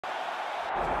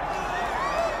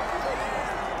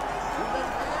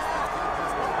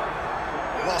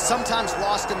Well, sometimes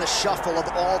lost in the shuffle of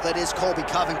all that is Colby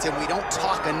Covington, we don't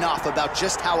talk enough about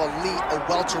just how elite a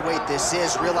welterweight this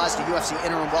is. Realized the UFC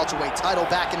interim welterweight title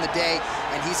back in the day,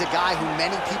 and he's a guy who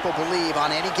many people believe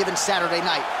on any given Saturday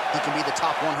night, he can be the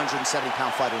top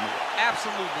 170-pound fighter in the world.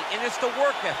 Absolutely, and it's the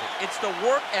work ethic. It's the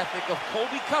work ethic of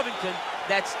Colby Covington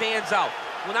that stands out.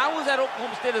 When I was at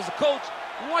Oklahoma State as a coach,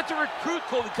 we wanted to recruit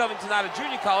Colby Covington out of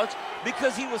junior college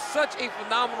because he was such a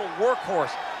phenomenal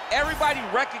workhorse. Everybody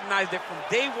recognized it from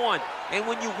day one, and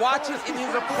when you watch it in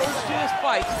his approach to his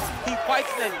fights, he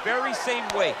fights in that very same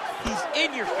way. He's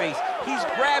in your face, he's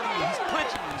grabbing you, he's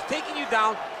punching you, he's taking you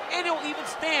down, and he'll even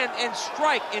stand and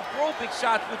strike and throw big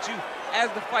shots with you as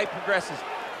the fight progresses.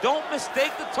 Don't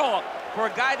mistake the talk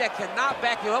for a guy that cannot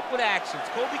back you up with actions.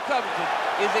 Colby Covington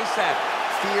is a savage.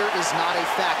 Fear is not a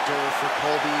factor for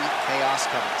Colby Chaos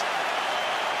Covington.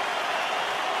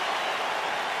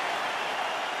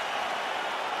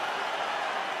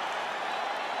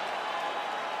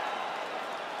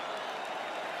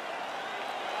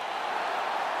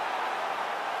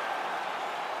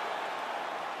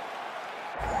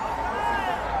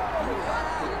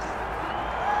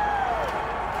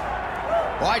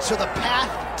 All right, so the path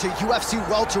to UFC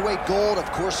welterweight gold, of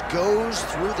course, goes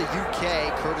through the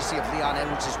UK, courtesy of Leon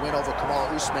Edwards' win over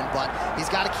Kamaru Usman, but he's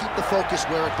got to keep the focus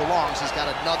where it belongs. He's got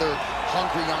another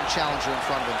hungry young challenger in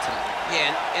front of him tonight.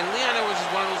 Yeah, and Leon Edwards is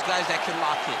one of those guys that can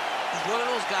lock in. He's one of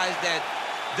those guys that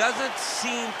doesn't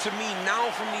seem to me now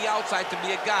from the outside to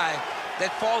be a guy that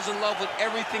falls in love with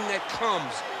everything that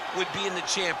comes with being the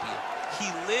champion. He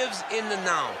lives in the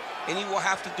now. And he will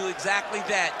have to do exactly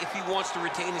that if he wants to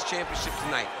retain his championship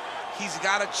tonight. He's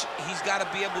got to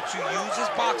be able to use his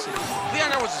boxing.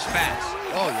 Leon Edwards is fast.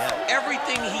 Oh, yeah.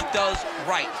 Everything he does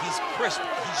right. He's crisp,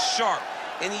 he's sharp,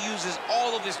 and he uses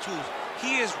all of his tools.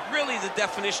 He is really the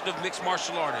definition of mixed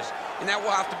martial artist, and that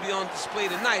will have to be on display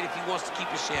tonight if he wants to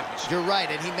keep his championship. You're right,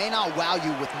 and he may not wow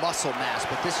you with muscle mass,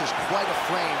 but this is quite a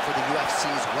frame for the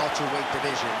UFC's welterweight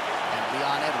division, and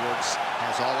Leon Edwards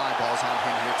has all eyeballs on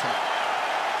him here tonight.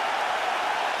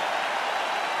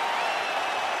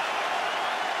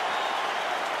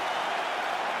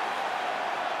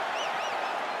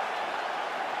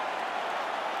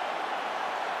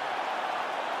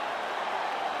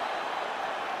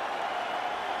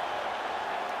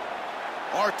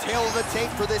 Our tail of the tape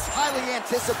for this highly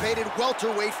anticipated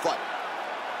welterweight fight.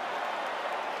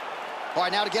 All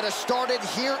right, now to get us started,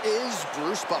 here is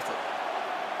Bruce Buffer.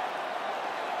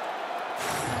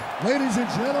 Ladies and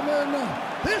gentlemen,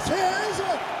 this is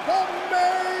the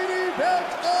main event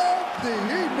of the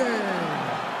evening.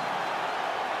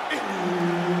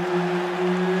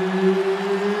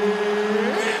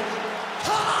 It's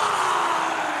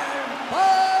time!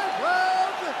 5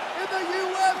 rounds in the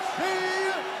UFC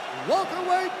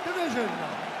welterweight division.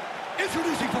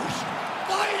 Introducing first,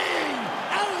 fighting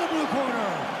out of the blue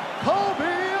corner,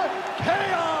 Colby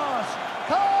Chaos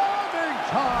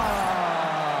Covington.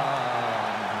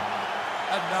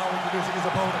 And now introducing his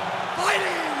opponent,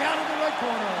 fighting out of the right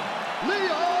corner,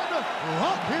 Leon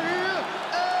Rocky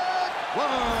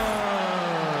Edwards.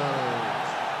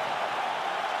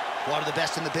 One of the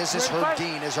best in the business, Herb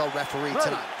Dean, is our referee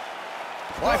tonight.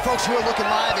 All right, folks, we are looking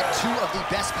live at 2 of the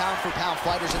best pound-for-pound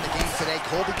fighters in the game today.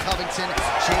 Colby Covington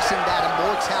chasing that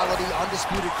immortality,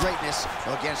 undisputed greatness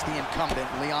against the incumbent,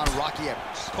 Leon Rocky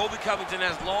Edwards. Colby Covington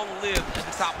has long lived at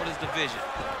the top of his division.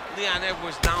 Leon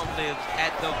Edwards now lives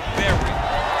at the very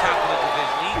top of the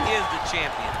division. He is the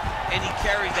champion, and he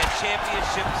carries that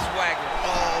championship swagger.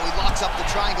 Oh, he locks up the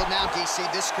triangle now, DC.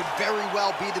 This could very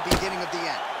well be the beginning of the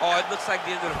end. Oh, it looks like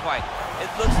the end of the fight. It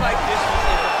looks like this one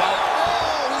is about...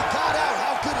 Oh, he got out.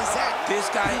 How good is that?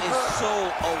 This guy is so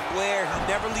aware. He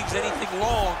never leaves anything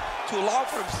long to allow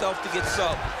for himself to get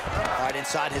subbed. All right,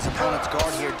 inside his opponent's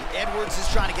guard here. Edwards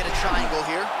is trying to get a triangle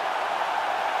here.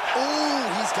 Oh,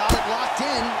 he's got it locked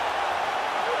in.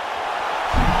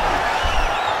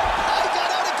 Oh, he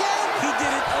got out again. He did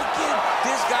it again.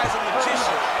 This guy's a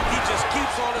magician. He just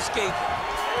keeps on escaping.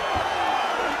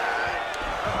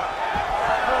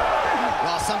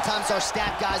 While sometimes our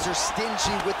stat guys are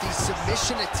stingy with these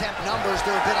submission attempt numbers,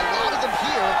 there have been a lot of them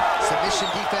here. Submission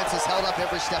defense has held up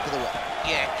every step of the way.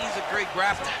 Yeah, he's a great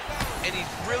grafter, and he's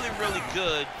really, really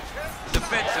good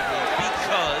defensively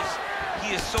because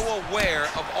he is so aware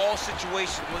of all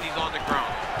situations when he's on the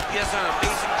ground. He has done an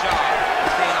amazing job of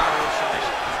staying out of those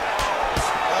submissions.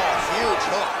 Oh, huge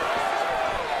hook.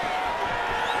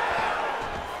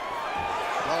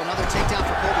 Well, another takedown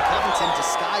for Colby Covington.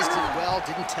 Disguised it well,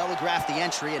 didn't telegraph the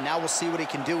entry, and now we'll see what he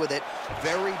can do with it.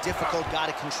 Very difficult guy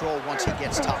to control once he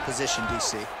gets top position,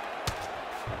 DC.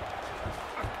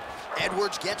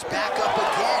 Edwards gets back up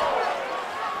again.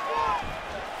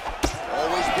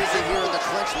 Always busy here in the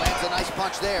clinch, lands a nice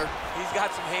punch there. He's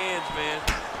got some hands, man.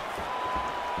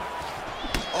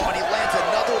 Oh, and he lands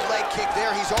another leg kick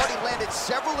there. He's already landed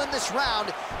several in this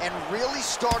round and really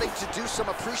starting to do some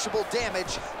appreciable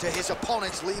damage to his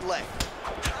opponent's lead leg.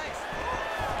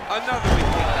 Another big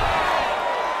kick.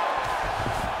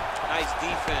 Nice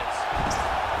defense.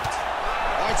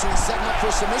 All right, so he's setting up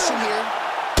for submission here.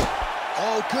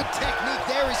 Oh, good technique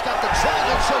there. He's got the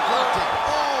triangle choke locked in.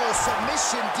 Oh,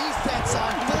 submission defense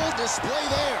on full display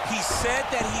there. He said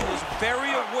that he was very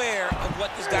aware of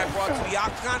what this guy brought to the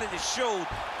octagon, and it showed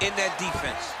in that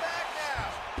defense.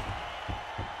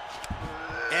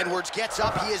 Edwards gets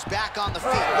up. He is back on the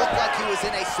feet. Looked like he was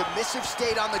in a submissive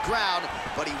state on the ground,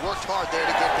 but he worked hard there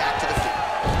to get back to the feet.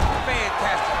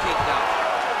 Fantastic takedown.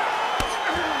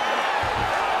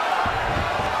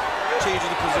 Changing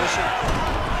the position.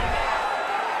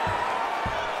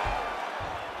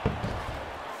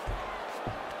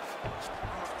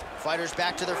 Fighters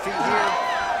back to their feet here.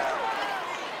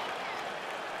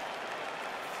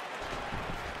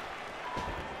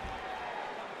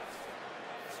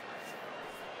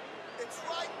 It's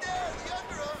right there, the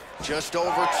underhook. Just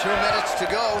over 2 minutes to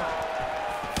go.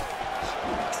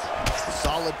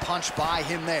 Solid punch by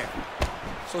him there.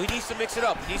 So he needs to mix it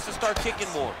up. He needs to start kicking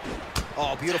more.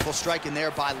 Oh, beautiful striking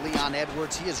there by Leon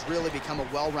Edwards. He has really become a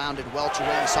well-rounded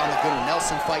welterweight. We saw in the Gunnar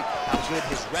Nelson fight how good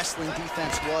his wrestling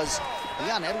defense was.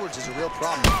 Leon Edwards is a real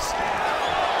problem.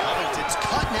 Covington's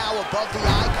cut now above the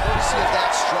eye, courtesy of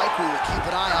that strike. We will keep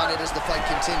an eye on it as the fight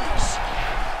continues.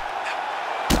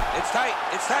 It's tight.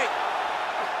 It's tight.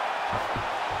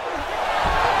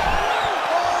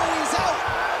 Oh, he's out.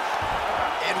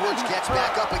 Edwards gets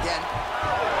back up again.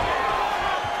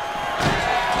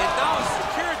 And now it's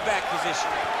secured back position.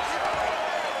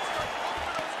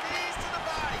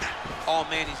 Oh,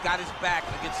 man, he's got his back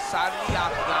against the side of the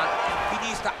octagon. He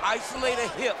needs to isolate a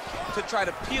hip to try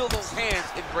to peel those hands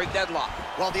and break that lock.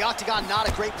 Well, the octagon, not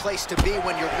a great place to be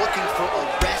when you're looking for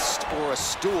a rest or a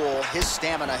stool. His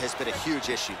stamina has been a huge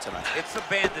issue tonight. It's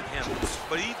abandoned him,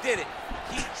 but he did it.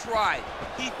 He tried.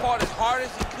 He fought as hard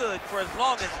as he could for as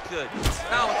long as he could.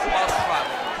 Now it's about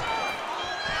survival.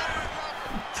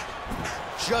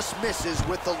 Just misses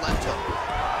with the left hook.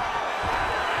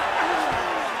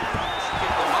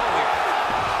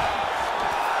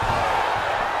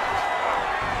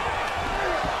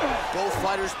 Both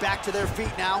fighters back to their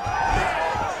feet now.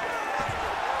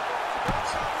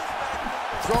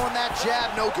 Throwing that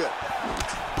jab, no good.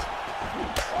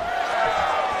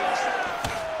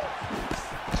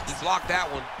 He blocked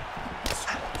that one.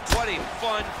 What a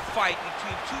fun fight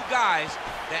between two guys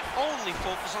that only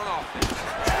focus on offense.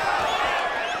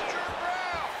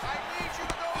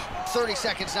 30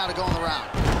 seconds now to go in the round.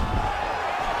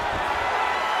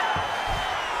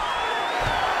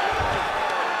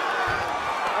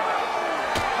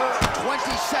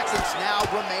 20 seconds now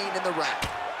remain in the round.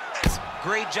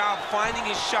 Great job finding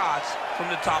his shots from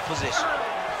the top position.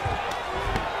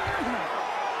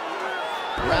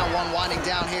 Round one winding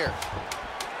down here.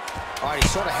 All right,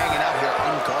 he's sort of hanging out here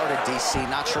unguarded, DC.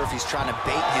 Not sure if he's trying to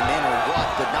bait him in or what,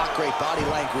 but not great body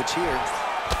language here.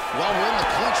 Well, we're in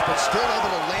the clinch, but still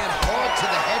able to land hard to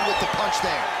the head with the punch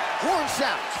there. Horn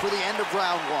sounds for the end of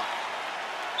round one.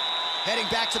 Heading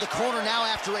back to the corner now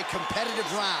after a competitive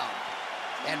round.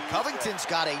 And Covington's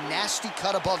got a nasty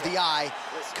cut above the eye.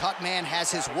 Cutman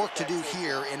has his work to do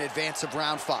here in advance of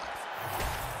round 5.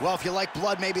 Well, if you like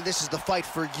blood, maybe this is the fight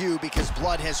for you, because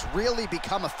blood has really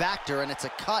become a factor, and it's a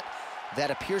cut that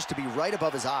appears to be right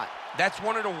above his eye. That's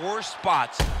one of the worst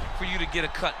spots for you to get a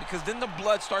cut, because then the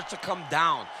blood starts to come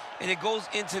down and it goes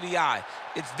into the eye.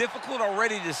 It's difficult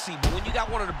already to see, but when you got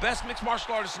one of the best mixed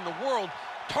martial artists in the world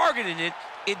targeting it,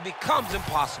 it becomes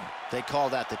impossible. They call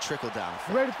that the trickle-down.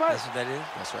 You ready to fight? That's what that is?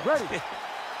 That's right. Ready.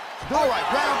 All right,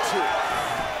 round 2.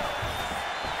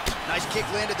 Nice kick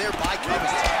landed there by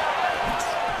Covington.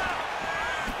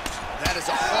 That is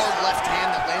a hard left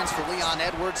hand that lands for Leon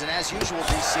Edwards, and as usual,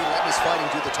 DC, letting his fighting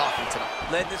do the talking tonight.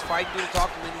 Letting his fighting do the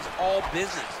talking, and he's all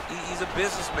business. He's a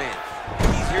businessman.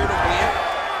 He's here to win,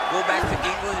 go back to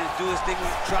England and do his thing.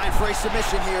 Trying for a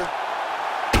submission here.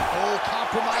 Oh,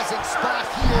 compromising spot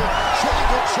here.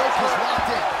 Triangle choke is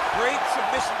locked in. Great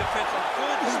submission defense on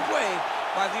full display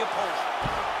by the opponent.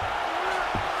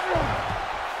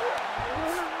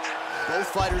 Both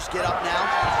fighters get up now.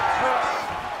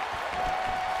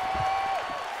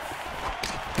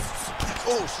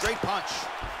 Oh, straight punch.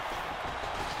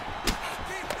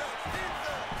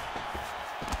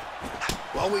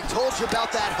 Well, we told you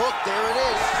about that hook. There it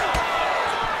is.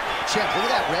 Champ, look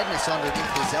at that redness underneath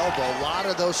his elbow. A lot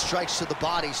of those strikes to the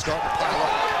body starting to pile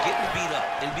up. Getting beat up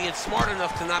and being smart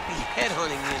enough to not be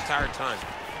headhunting the entire time.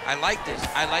 I like this.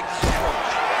 I like this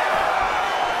approach.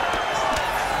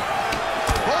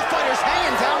 Both fighters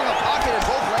hanging down in the pocket and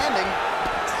both landing.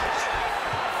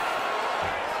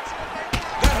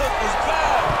 That hook was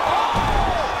bad.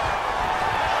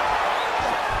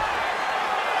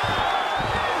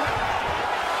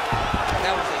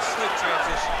 That was a slick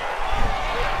transition.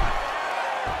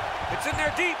 It's in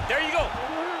there deep. There you go.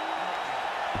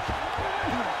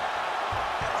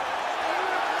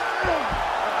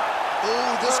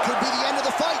 Oh, this could be the end of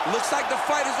the fight. Looks like the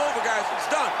fight is over, guys. It's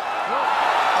done.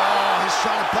 Oh, he's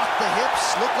trying to buck the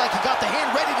hips. Looked like he got the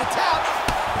hand ready to tap.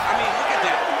 I mean, look at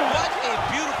that. What a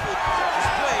beautiful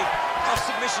display of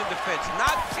submission defense.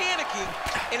 Not panicking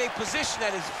in a position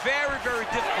that is very, very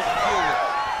difficult to deal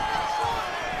with.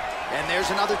 And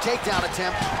there's another takedown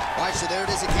attempt. All right, so there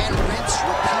it is again. Rinse,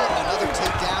 repeat, another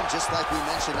takedown. Just like we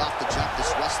mentioned off the jump,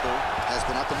 this wrestler has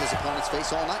been up in his opponent's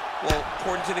face all night. Well,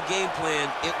 according to the game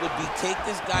plan, it would be take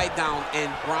this guy down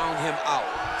and ground him out.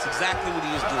 It's exactly what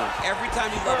he is doing. Every time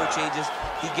he level changes,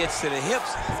 he gets to the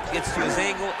hips, gets to his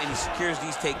angle, and he secures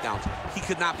these takedowns. He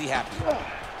could not be happy.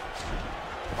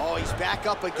 Oh, he's back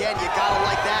up again. You gotta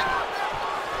like that.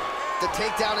 The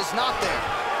takedown is not there.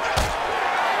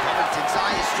 Covington's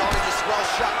eye is starting to swell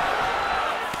shut.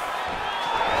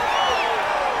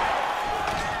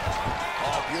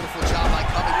 Oh, beautiful job by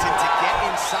Covington to get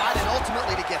inside and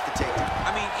ultimately to get the takedown.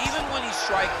 I mean, even when he's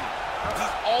striking,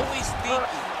 he's always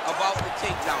thinking about the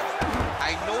takedown.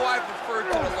 I know I've referred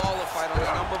to the Lawler fight on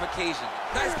a number of occasions.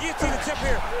 Nice guillotine attempt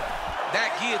here.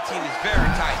 That guillotine is very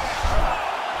tight.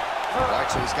 All right,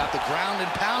 so he's got the ground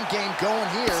and pound game going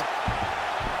here.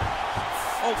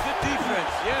 Oh, good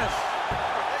defense, yes.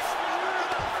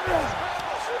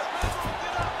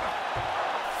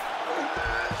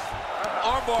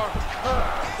 Armbar.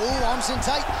 Ooh, arms in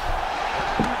tight.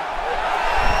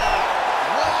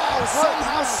 Wow,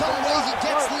 somehow, some way he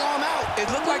gets the arm out. It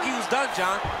looked like he was done,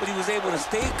 John, but he was able to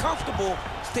stay comfortable,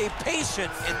 stay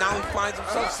patient, and now he finds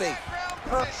himself safe.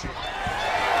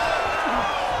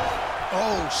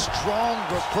 Oh, strong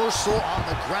reversal on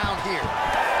the ground here.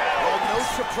 Well, no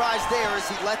surprise there as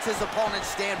he lets his opponent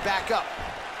stand back up.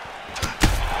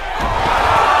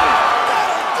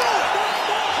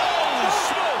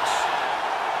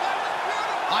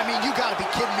 I mean, you gotta be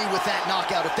kidding me with that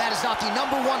knockout. If that is not the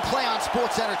 #1 play on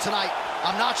SportsCenter tonight,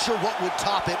 I'm not sure what would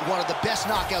top it. One of the best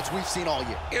knockouts we've seen all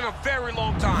year. In a very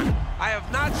long time. I have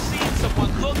not seen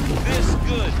someone look this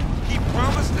good. He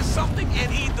promised us something,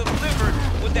 and he delivered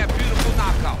with that beautiful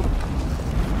knockout.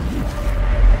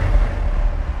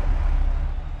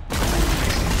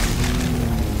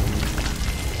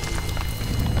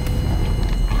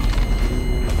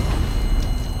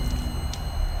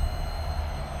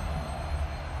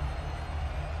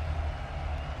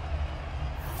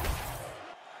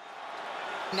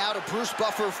 Now to Bruce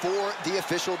Buffer for the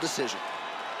official decision.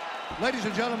 Ladies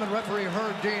and gentlemen, referee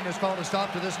Herb Dean has called a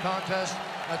stop to this contest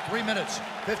at 3 minutes,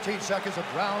 15 seconds of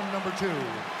round number 2.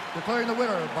 Declaring the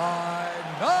winner by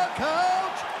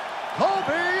knockout,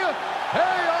 Colby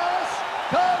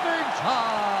Covington.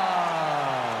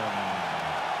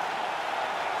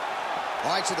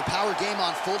 All right, so the power game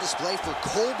on full display for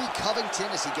Colby Covington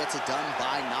as he gets it done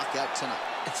by knockout tonight.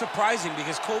 It's surprising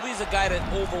because Colby's a guy that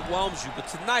overwhelms you, but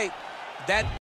tonight, that